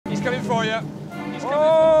He's coming for you. He's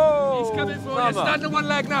coming, he's coming for you. Stand on one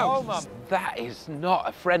leg now. Oh, Mum. That is not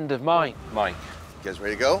a friend of mine, Mike. You guys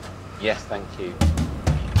ready to go? Yes, thank you.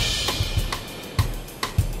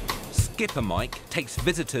 Skipper Mike takes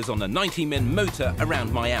visitors on a 90-min motor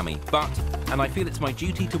around Miami, but, and I feel it's my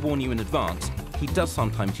duty to warn you in advance, he does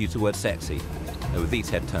sometimes use the word sexy. Though with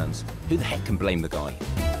these head turns, who the heck can blame the guy?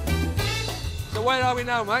 So where are we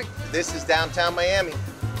now, Mike? This is downtown Miami.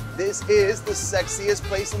 This is the sexiest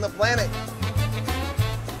place on the planet.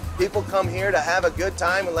 People come here to have a good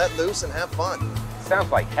time and let loose and have fun.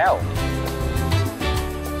 Sounds like hell.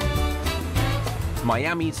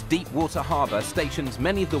 Miami's deep-water harbour stations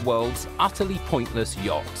many of the world's utterly pointless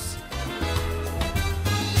yachts.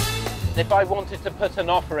 If I wanted to put an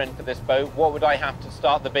offer in for this boat, what would I have to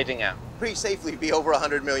start the bidding at? Pretty safely be over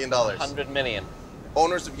 $100 million. 100 million.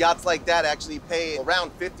 Owners of yachts like that actually pay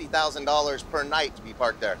around $50,000 per night to be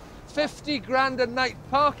parked there. 50 grand a night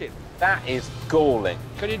parking. That is galling.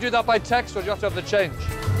 Can you do that by text, or do you have to have the change?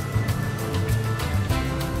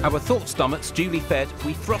 Our thought stomachs duly fed,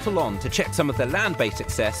 we throttle on to check some of the land-based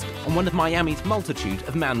success on one of Miami's multitude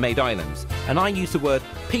of man-made islands. And I use the word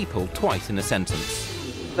people twice in a sentence.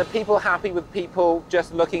 Are people happy with people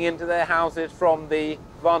just looking into their houses from the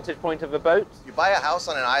vantage point of a boat? You buy a house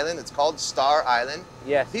on an island, it's called Star Island.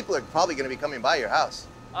 Yes. People are probably going to be coming by your house.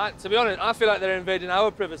 To be honest, I feel like they're invading our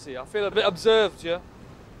privacy. I feel a bit observed here.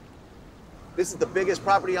 This is the biggest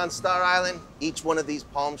property on Star Island. Each one of these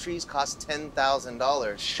palm trees costs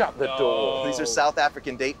 $10,000. Shut the door. These are South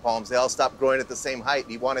African date palms. They all stopped growing at the same height.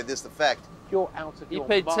 He wanted this effect. You're out of He your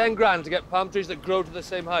paid mind. 10 grand to get palm trees that grow to the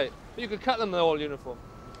same height. But you could cut them, they're all uniform.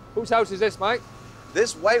 Whose house is this, Mike?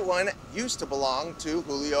 This white one used to belong to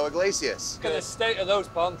Julio Iglesias. Look at the state of those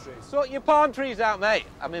palm trees. Sort your palm trees out, mate.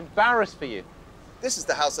 I'm embarrassed for you. This is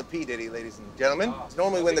the house of P. Diddy, ladies and gentlemen.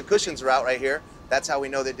 Normally when the cushions are out right here, that's how we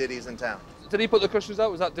know that Diddy's in town. Did he put the cushions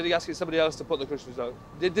out? Did he ask somebody else to put the cushions out?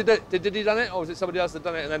 Did Diddy done it, or was it somebody else that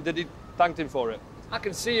done it and then Diddy thanked him for it? I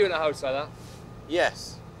can see you in a house like that.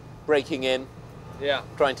 Yes. Breaking in. Yeah.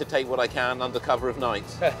 Trying to take what I can under cover of night.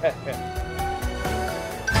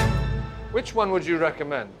 Which one would you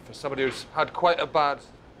recommend for somebody who's had quite a bad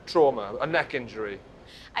trauma, a neck injury?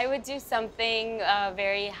 I would do something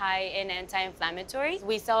very high in anti-inflammatory.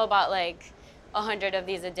 We sell about like 100 of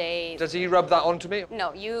these a day. Does he rub that onto me?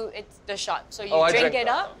 No, it's the shot. So you I drink it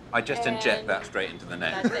up. I just inject that straight into the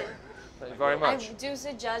neck. That's it. Thank you very much. I do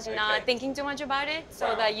suggest not thinking too much about it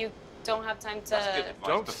so that you don't have time to...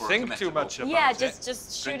 Don't think too much about it. Yeah,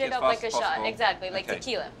 just shoot it up like a shot. Exactly, like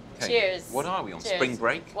tequila. Okay. Cheers. What are we on, Cheers. spring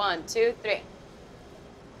break? 1, 2, 3.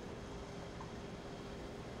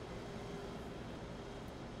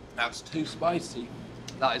 That's too spicy.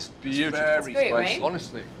 That is beautiful. Very great, spicy. right?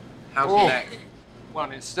 Honestly. How's your neck?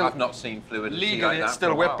 Well, it's still... I've not seen fluidity legally, like that it's still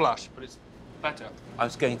for a while. whiplash, but it's better. I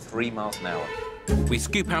was going 3 miles an hour. We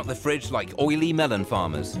scoop out the fridge like oily melon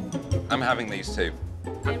farmers. I'm having these too.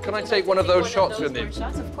 And can I take one of those shots with you?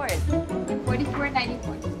 Shots, of course.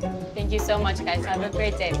 $44.94. Thank you so much, guys. Have a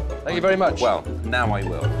great day. Thank you very much. Well, now I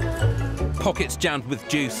will. Pockets jammed with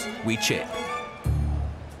juice, we chip.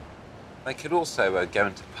 They could also go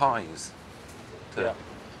into pies to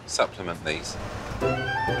supplement these.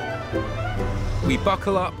 We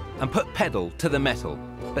buckle up and put pedal to the metal.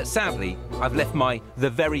 But sadly, I've left my The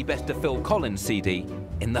Very Best of Phil Collins CD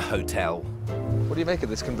in the hotel. What do you make of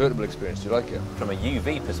this convertible experience? Do you like it? From a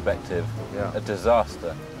UV perspective, a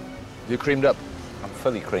disaster. You creamed up? I'm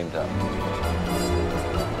fully creamed up.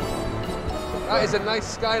 That is a nice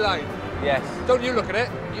skyline. Yes. Don't you look at it.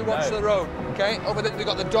 You watch No. the road, OK? Over there, we've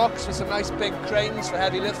got the docks with some nice big cranes for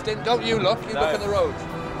heavy lifting. Don't you look. You look at the road.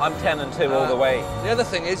 I'm 10 and 2 all the way. The other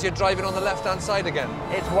thing is you're driving on the left-hand side again.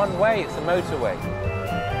 It's one way. It's a motorway.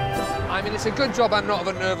 I mean, it's a good job I'm not of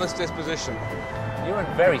a nervous disposition. You're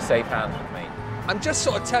in very safe hands with me. I'm just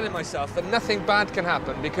sort of telling myself that nothing bad can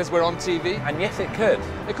happen because we're on TV. And yes, it could.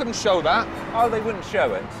 They couldn't show that. Oh, they wouldn't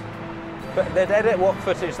show it. But they'd edit what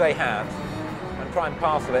footage they had and try and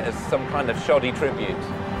parcel it as some kind of shoddy tribute.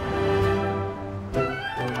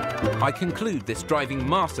 I conclude this driving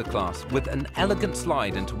masterclass with an elegant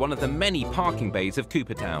slide into one of the many parking bays of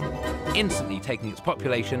Coopertown, instantly taking its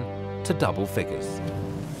population to double figures.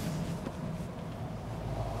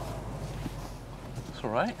 It's all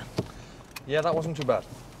right. Yeah, that wasn't too bad.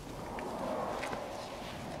 Do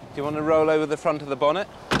you want to roll over the front of the bonnet?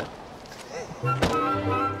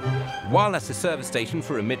 While at the service station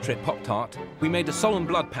for a mid-trip Pop-Tart, we made a solemn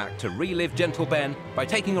blood pact to relive Gentle Ben by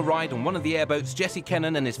taking a ride on one of the airboats Jesse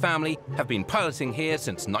Kennan and his family have been piloting here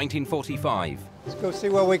since 1945. Let's go see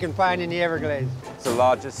what we can find in the Everglades. It's the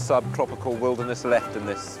largest subtropical wilderness left in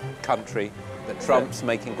this country. that trumps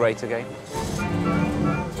making great again?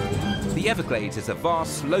 The Everglades is a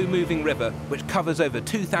vast, slow-moving river which covers over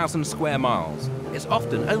 2,000 square miles. It's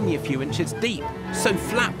often only a few inches deep, so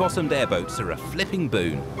flat-bottomed airboats are a flipping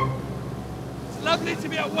boon. It's lovely to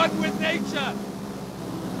be at one with nature.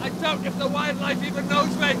 I doubt if the wildlife even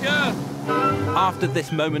knows we're here. After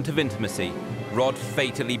this moment of intimacy, Rhod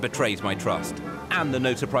fatally betrays my trust and the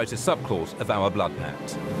no surprises subclause of our blood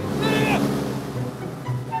pact.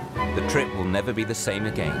 The trip will never be the same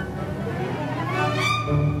again.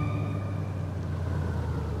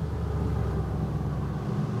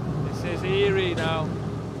 This is eerie now.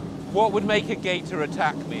 What would make a gator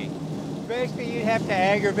attack me? Basically, you'd have to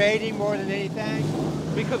aggravate him more than anything.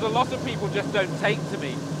 Because a lot of people just don't take to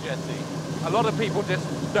me, Jesse. A lot of people just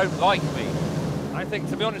don't like me. I think,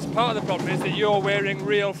 to be honest, part of the problem is that you're wearing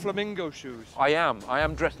real flamingo shoes. I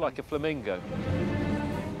am dressed like a flamingo.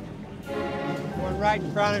 One right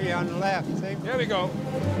in front of you on the left, see? Here we go.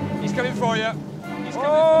 He's coming for you. He's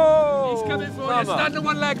coming for you. Stand on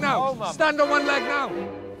one leg now. Oh, Stand on one leg now.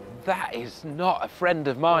 That is not a friend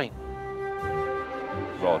of mine.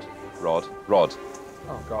 Rhod.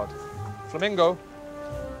 Oh, God. Flamingo.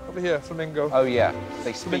 Over here, flamingo. Oh, yeah.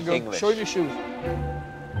 They speak Flamingo. English. Show him your shoes.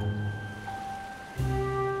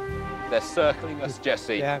 They're circling us,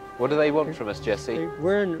 Jesse. Yeah. What do they want from us, Jesse?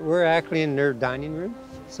 We're actually in their dining room,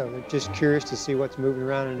 so they're just curious to see what's moving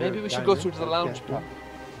around in their Maybe we should dining go room. through to the lounge. Yeah.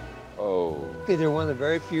 Oh. They're one of the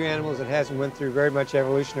very few animals that hasn't went through very much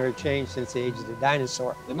evolutionary change since the age of the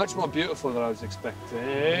dinosaur. They're much more beautiful than I was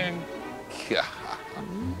expecting.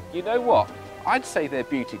 You know what? I'd say their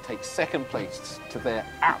beauty takes second place to their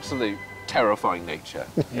absolute terrifying nature.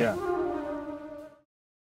 Yeah.